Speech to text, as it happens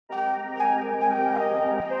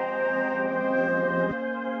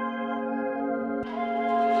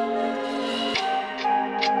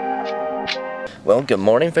Well, good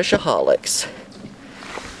morning, fishaholics.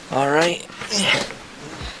 Alright,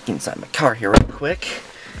 inside my car here real quick.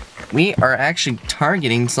 We are actually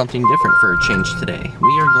targeting something different for a change today.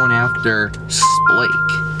 We are going after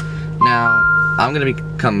splake. Now, I'm going to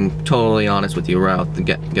become totally honest with you right off the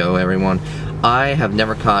get-go, everyone. I have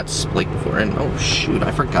never caught splake before, and oh shoot,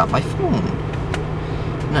 I forgot my phone.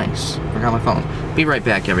 Nice, forgot my phone. Be right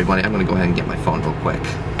back, everybody. I'm going to go ahead and get my phone real quick.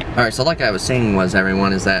 Alright, so like I was saying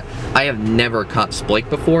everyone, is that I have never caught splake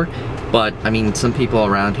before, but I mean, some people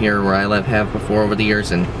around here where I live have before over the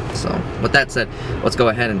years, and so, with that said, let's go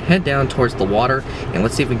ahead and head down towards the water, and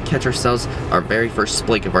let's see if we can catch ourselves our very first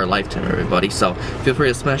splake of our lifetime, everybody. So, feel free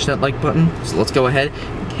to smash that like button, so let's go ahead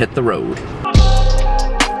and hit the road.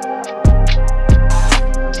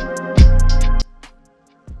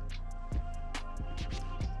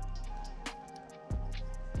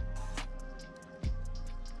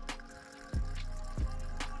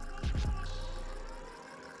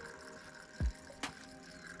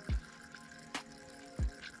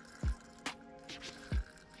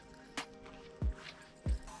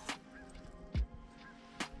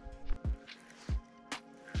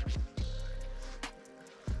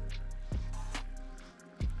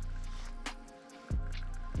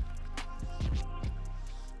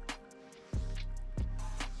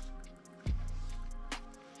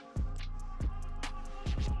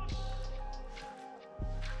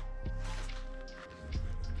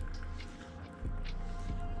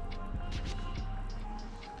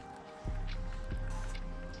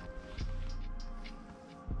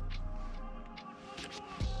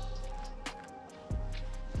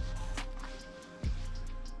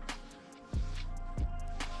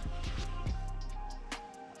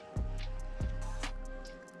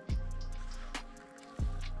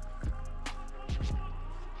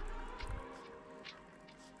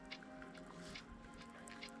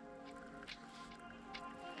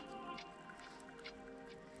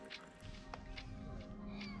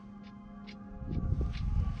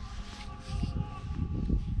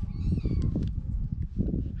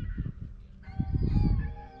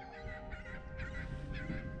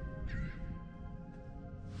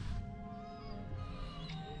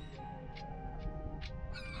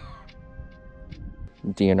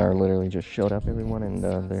 DNR literally just showed up, everyone, and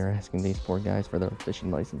they're asking these poor guys for their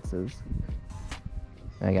fishing licenses.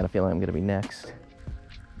 I got a feeling I'm gonna be next.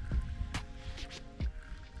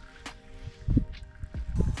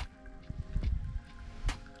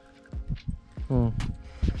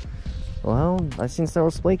 Well, I've seen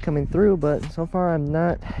several splake coming through, but so far I'm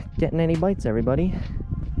not getting any bites, everybody.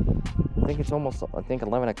 I think it's almost,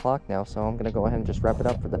 11 o'clock now, so I'm gonna go ahead and just wrap it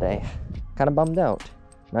up for the day. Kind of bummed out.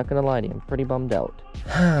 Not gonna lie to you, I'm pretty bummed out.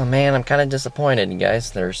 Oh man, I'm kind of disappointed, you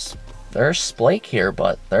guys. There's splake here,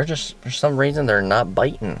 but they're just, for some reason, they're not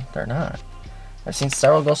biting. They're not. I've seen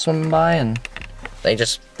several go swimming by, and they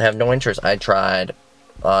just have no interest. I tried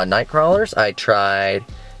night crawlers. I tried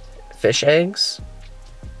fish eggs.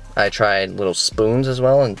 I tried little spoons as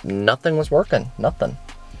well, and nothing was working. Nothing.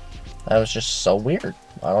 That was just so weird.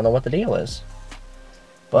 I don't know what the deal is.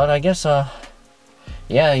 But I guess,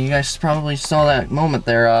 yeah, you guys probably saw that moment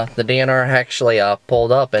there. The DNR actually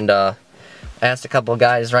pulled up and asked a couple of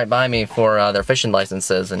guys right by me for their fishing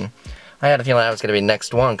licenses, and I had a feeling I was going to be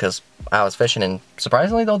next one because I was fishing, and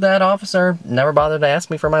surprisingly though, that officer never bothered to ask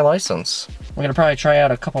me for my license. We're going to probably try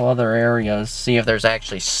out a couple other areas, see if there's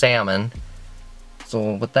actually salmon.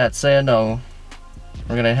 So with that said, we're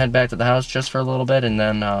going to head back to the house just for a little bit, and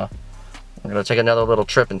then we're going to take another little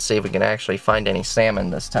trip and see if we can actually find any salmon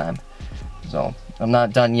this time. So, I'm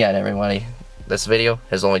not done yet, everybody. This video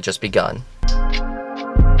has only just begun.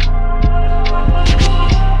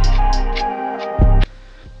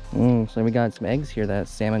 So we got some eggs here that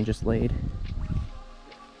salmon just laid.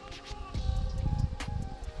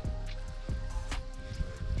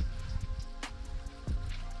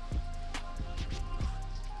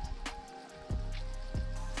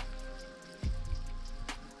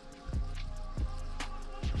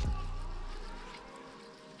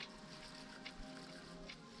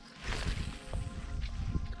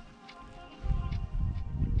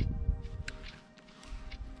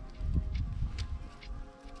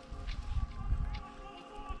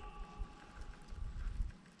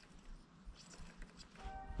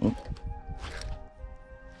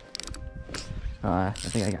 I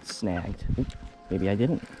think I got snagged. Oop, maybe I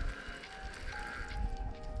didn't.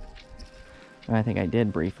 I think I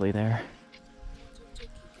did briefly there.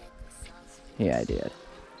 Yeah, I did.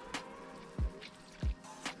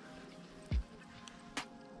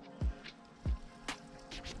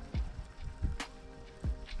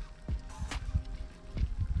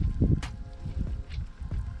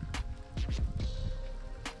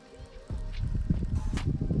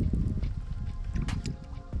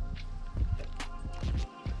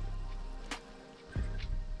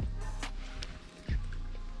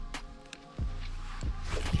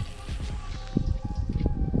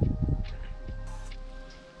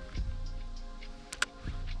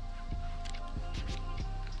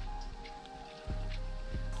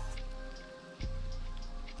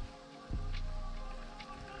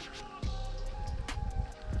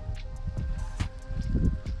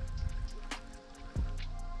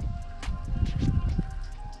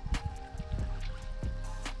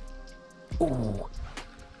 Ooh.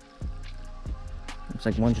 Looks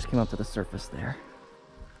like one just came up to the surface there.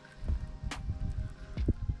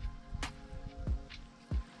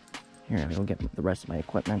 Here, I'm gonna get the rest of my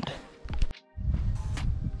equipment.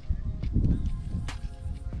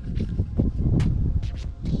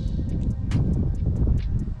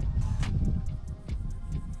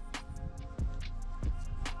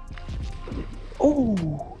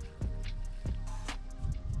 Oh!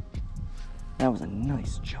 That was a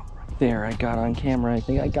nice jump right there. I got on camera. I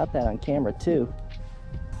think I got that on camera too.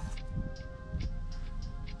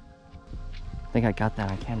 I think I got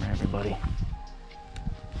that on camera, everybody.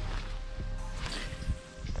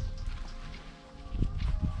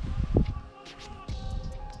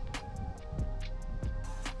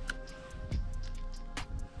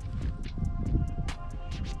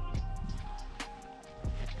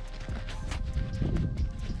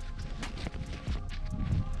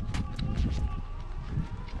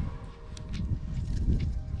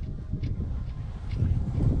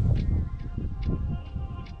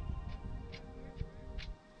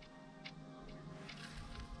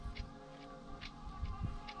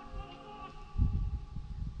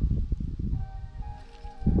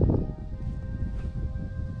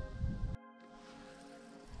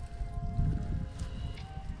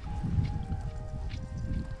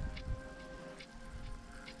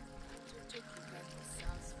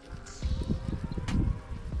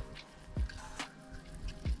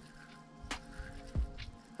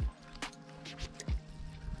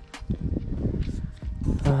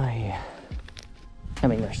 I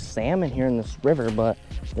mean, there's salmon here in this river, but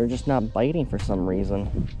they're just not biting for some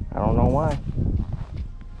reason. I don't know why.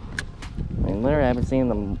 I mean, literally, I've been seeing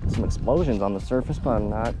some explosions on the surface, but I'm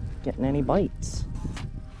not getting any bites.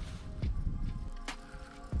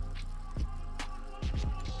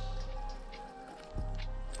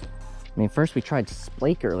 I mean, first we tried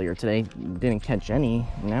splake earlier today, didn't catch any.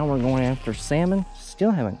 Now we're going after salmon, still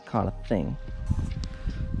haven't caught a thing.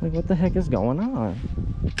 Like, what the heck is going on?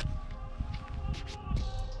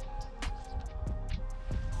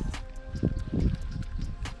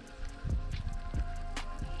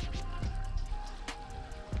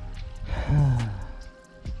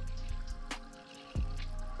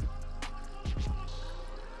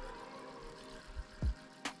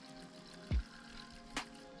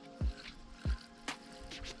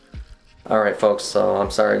 Alright folks, so I'm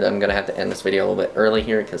sorry that I'm going to have to end this video a little bit early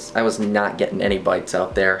here because I was not getting any bites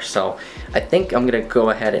out there. So I think I'm going to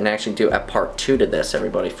go ahead and actually do a part 2 to this,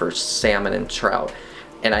 everybody, for salmon and trout.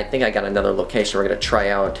 And I think I got another location we're going to try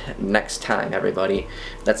out next time, everybody.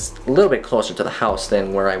 That's a little bit closer to the house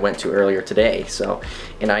than where I went to earlier today. So,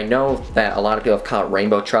 and I know that a lot of people have caught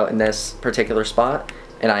rainbow trout in this particular spot.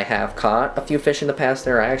 And I have caught a few fish in the past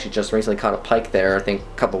there. I actually just recently caught a pike there, I think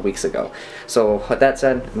a couple weeks ago. So with that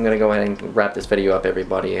said, I'm going to go ahead and wrap this video up,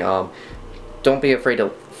 everybody. Don't be afraid to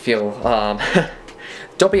feel,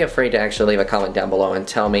 don't be afraid to actually leave a comment down below and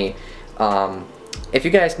tell me if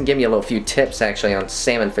you guys can give me a few tips actually on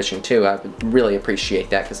salmon fishing too. I would really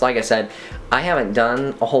appreciate that, because like I said, I haven't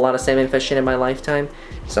done a whole lot of salmon fishing in my lifetime,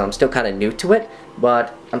 so I'm still kind of new to it.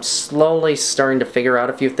 But I'm slowly starting to figure out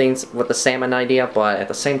a few things with the salmon idea, but at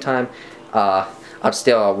the same time, I'm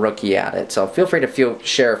still a rookie at it. So feel free to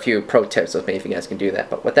share a few pro tips with me if you guys can do that.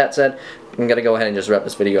 But with that said, I'm going to go ahead and just wrap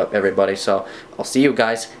this video up, everybody. So I'll see you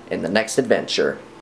guys in the next adventure.